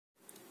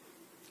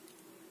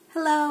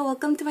Hello,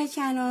 welcome to my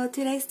channel.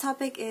 Today's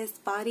topic is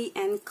body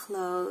and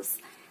clothes.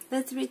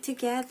 Let's read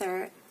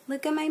together.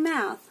 Look at my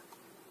mouth.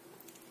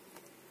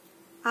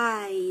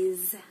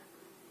 Eyes,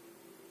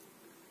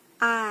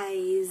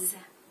 eyes,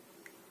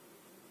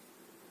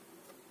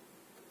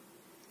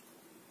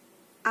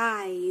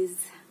 eyes.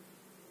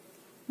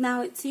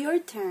 Now it's your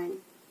turn.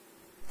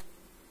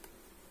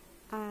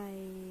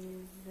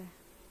 Eyes,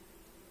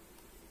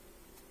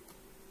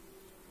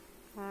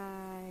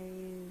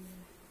 eyes.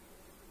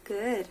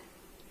 Good.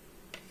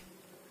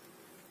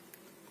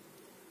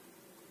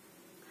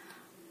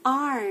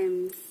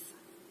 Arms,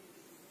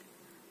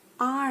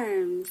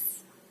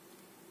 arms,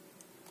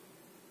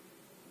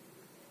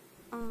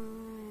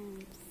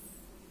 Arms,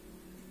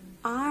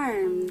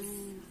 arms.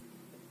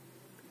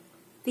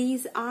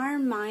 These are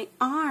my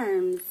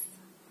arms.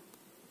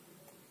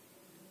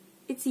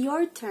 It's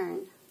your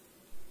turn.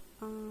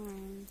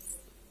 arms,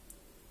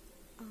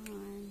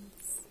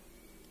 arms.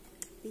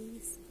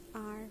 These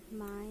are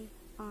my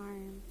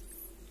arms.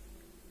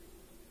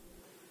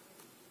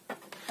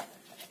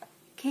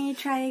 Can you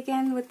try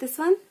again with this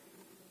one?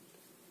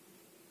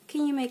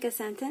 Can you make a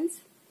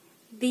sentence?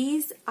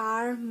 These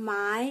are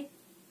my...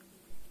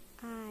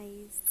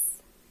 Eyes,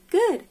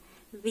 Good.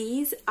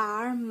 These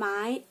are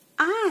my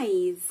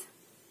eyes.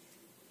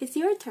 It's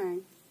your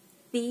turn.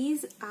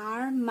 These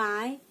are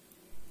my...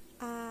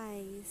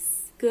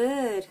 eyes.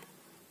 Good.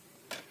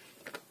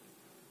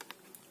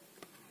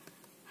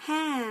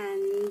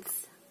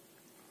 Hands,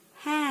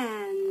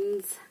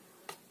 hands,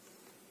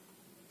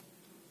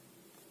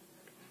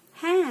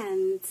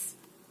 hands,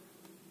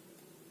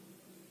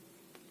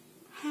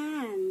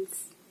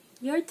 hands.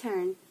 Your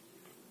turn.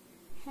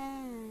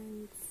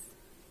 Hands.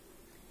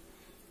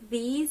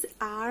 These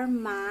are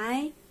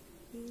my...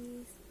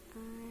 These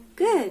are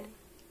Good.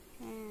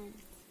 my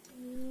hands.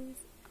 These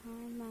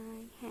are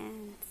my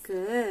hands.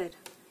 Good.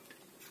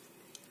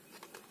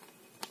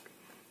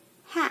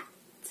 Hat,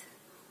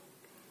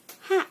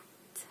 hat,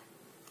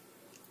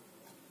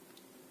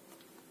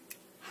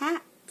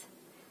 hat.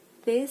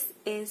 This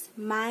is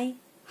my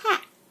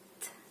hat.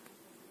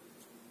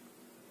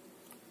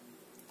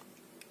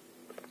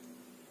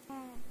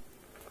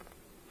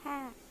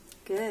 Hat.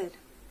 Good.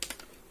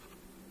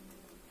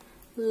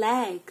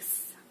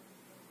 Legs,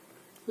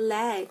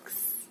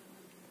 legs,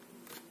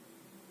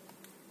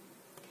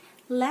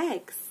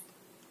 legs.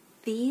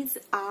 These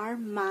are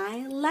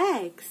my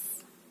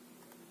legs.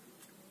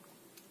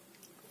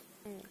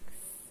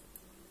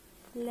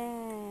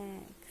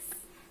 Legs.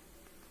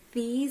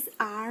 These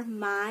are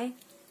my...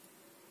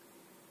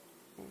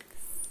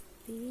 Legs.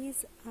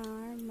 These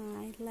are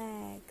my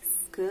legs.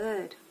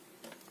 Good.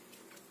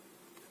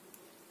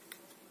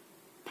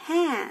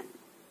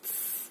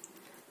 Pants,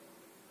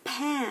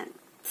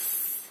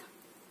 pants,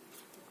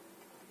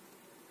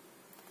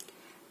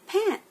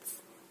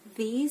 pants.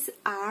 These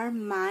are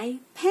my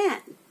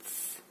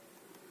pants.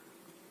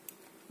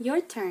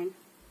 Your turn.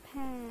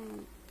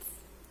 Pants.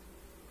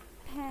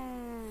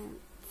 Pants.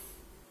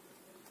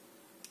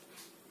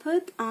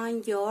 Put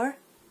on your...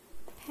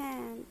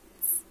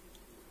 Pants.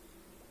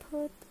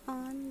 Put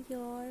on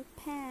your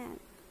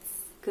pants.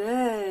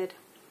 Good.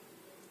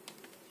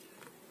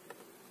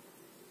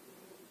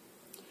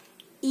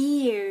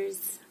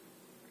 Ears,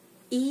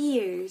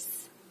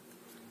 ears,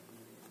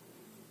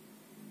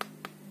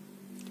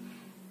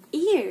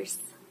 ears.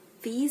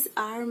 These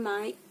are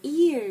my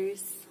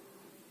ears.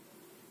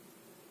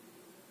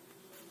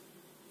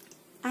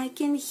 I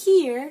can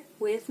hear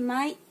with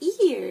my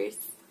ears.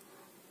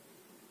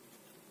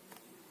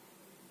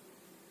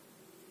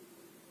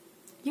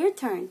 Your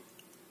turn.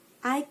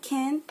 I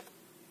can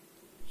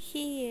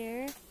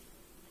Hear.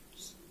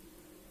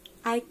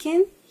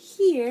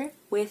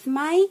 with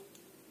my...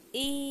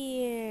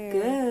 Ear.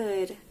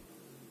 Good.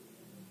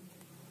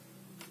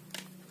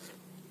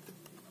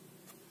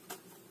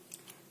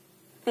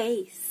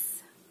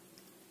 Face,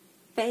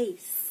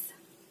 face,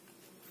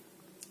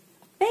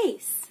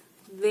 face.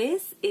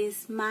 This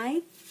is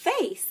my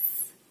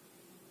face.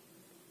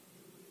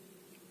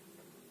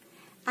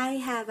 I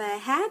have a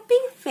happy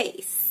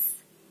face.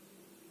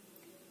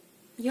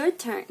 Your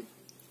turn.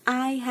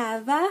 I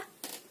have a...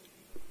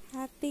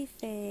 Happy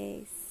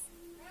face.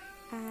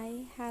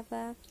 I have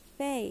a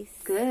face.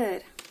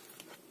 Good.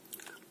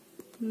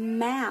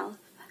 Mouth,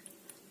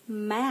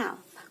 mouth.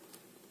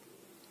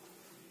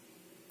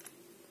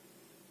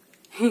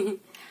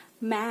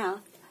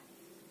 Mouth,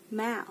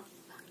 mouth.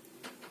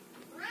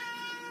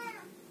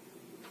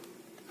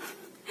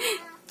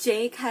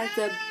 Jake has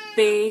a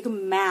big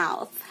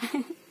mouth.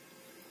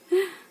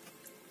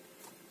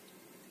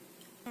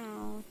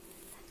 Mouth.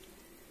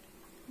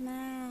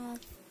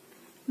 Mouth.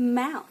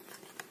 Mouth.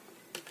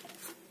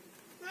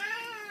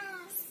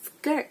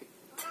 Skirt,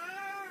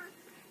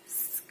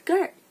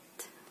 skirt.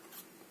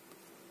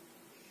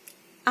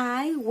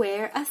 I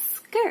wear a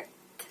skirt.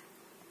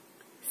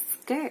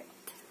 Skirt.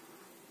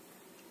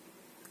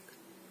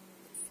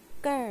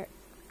 Skirt.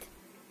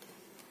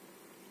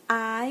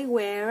 I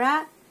wear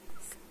a...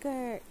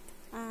 Skirt.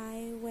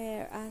 I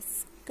wear a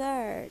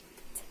skirt.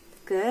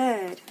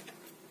 Good.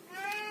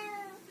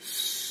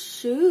 Shh.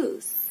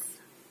 shoes,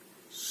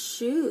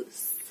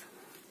 shoes,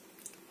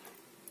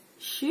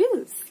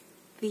 shoes.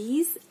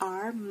 These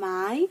are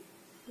my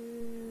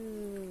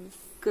shoes.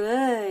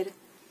 Good.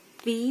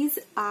 These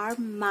are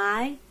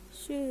my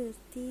Shoes.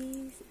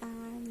 These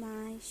are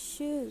my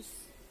shoes.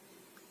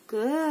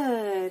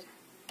 Good.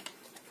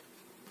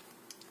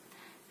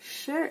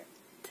 Shirt,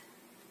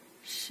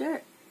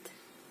 shirt,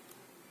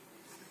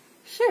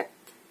 shirt.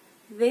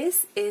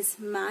 This is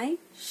my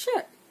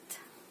shirt.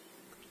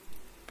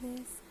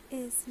 This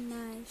is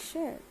my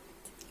shirt.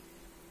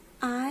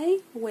 I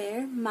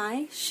wear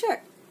my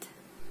shirt.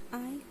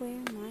 I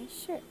wear my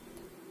shirt.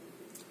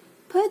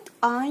 Put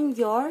on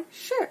your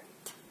shirt.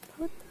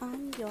 Put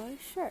on your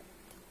shirt.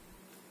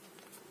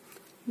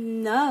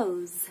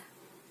 Nose,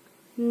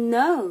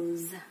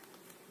 nose,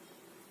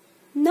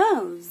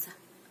 nose.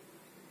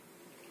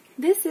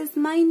 This is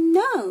my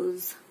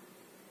nose.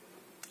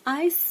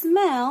 I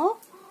smell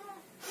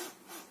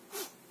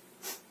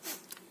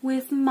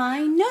with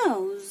my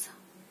nose.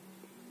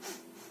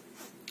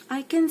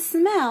 I can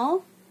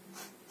smell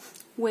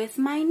with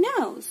my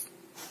nose.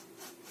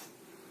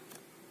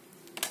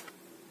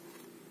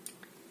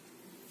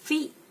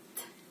 Feet,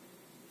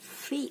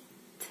 feet,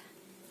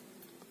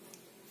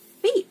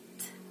 feet.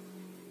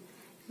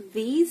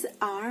 These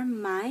are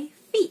my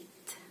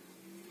feet.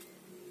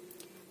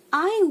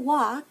 I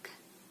walk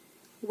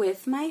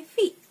with my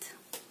feet.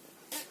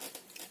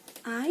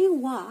 I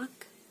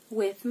walk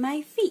with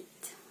my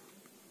feet.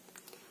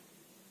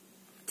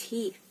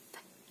 Teeth,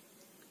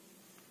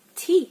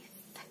 teeth,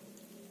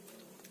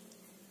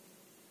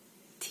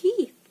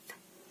 teeth.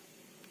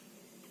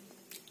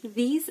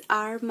 These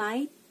are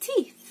my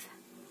teeth.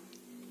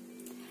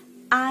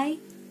 I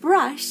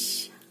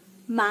brush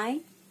my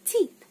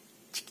teeth.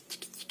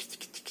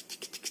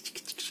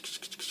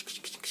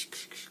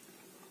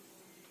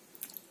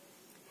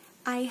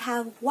 I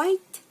have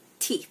white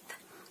teeth.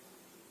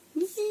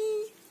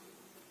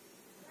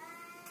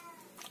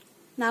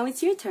 Now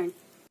it's your turn.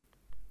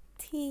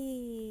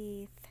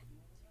 Teeth,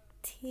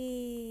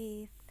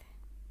 teeth,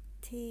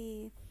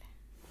 teeth.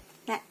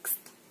 Next,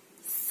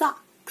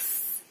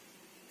 socks,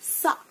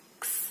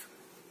 socks.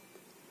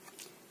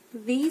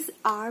 These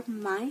are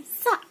my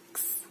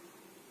socks.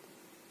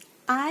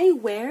 I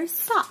wear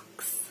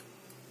socks.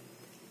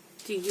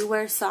 Do you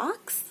wear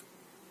socks?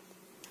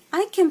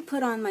 I can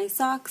put on my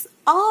socks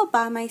all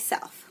by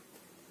myself.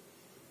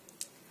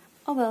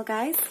 Oh well,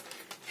 guys.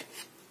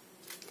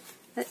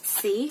 Let's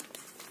see.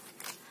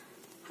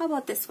 How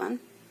about this one?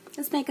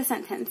 Let's make a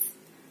sentence.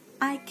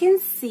 I can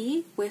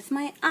see with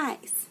my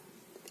eyes.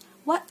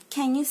 What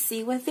can you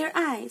see with your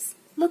eyes?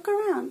 Look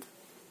around.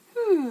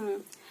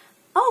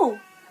 Oh,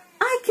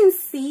 I can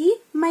see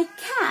my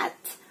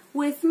cat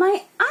with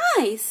my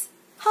eyes.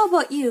 How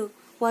about you?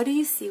 What do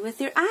you see with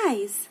your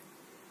eyes?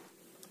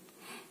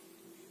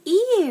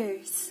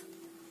 Ears.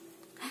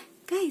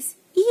 Guys,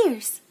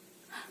 ears.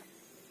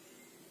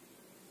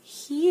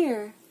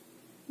 Hear.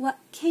 What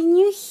can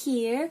you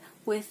hear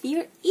with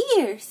your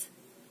ears?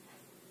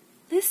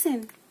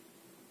 Listen.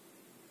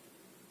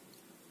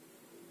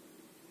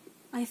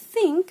 I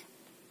think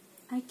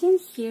I can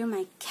hear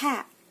my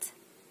cat.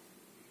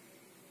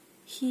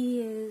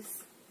 He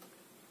is...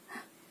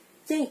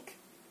 Jake.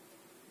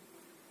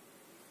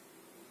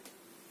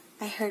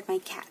 I heard my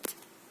cat.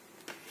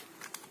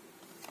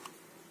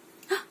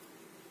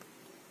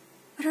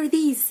 What are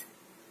these?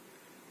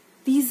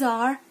 These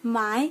are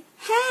my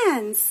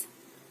hands.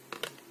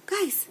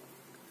 Guys,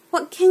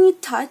 what can you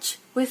touch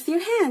with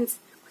your hands?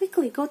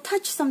 Quickly, go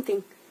touch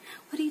something.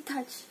 What do you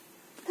touch?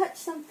 Touch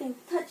something.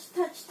 Touch,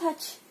 touch,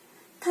 touch.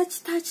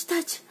 Touch, touch,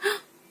 touch.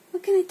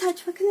 What can I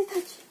touch? What can I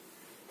touch?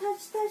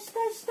 Touch, touch,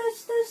 touch, touch,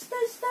 touch,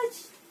 touch, touch.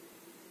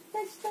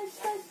 Touch, touch,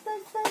 touch,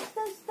 touch, touch,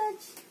 touch,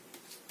 touch.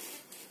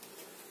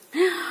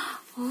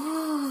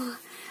 Oh,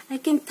 I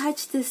can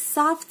touch this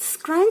soft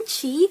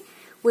scrunchie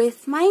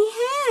with my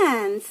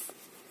hands.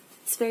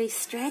 It's very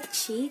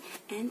stretchy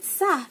and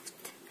soft.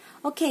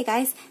 Okay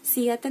guys,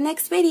 see you at the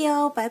next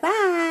video. Bye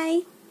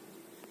bye.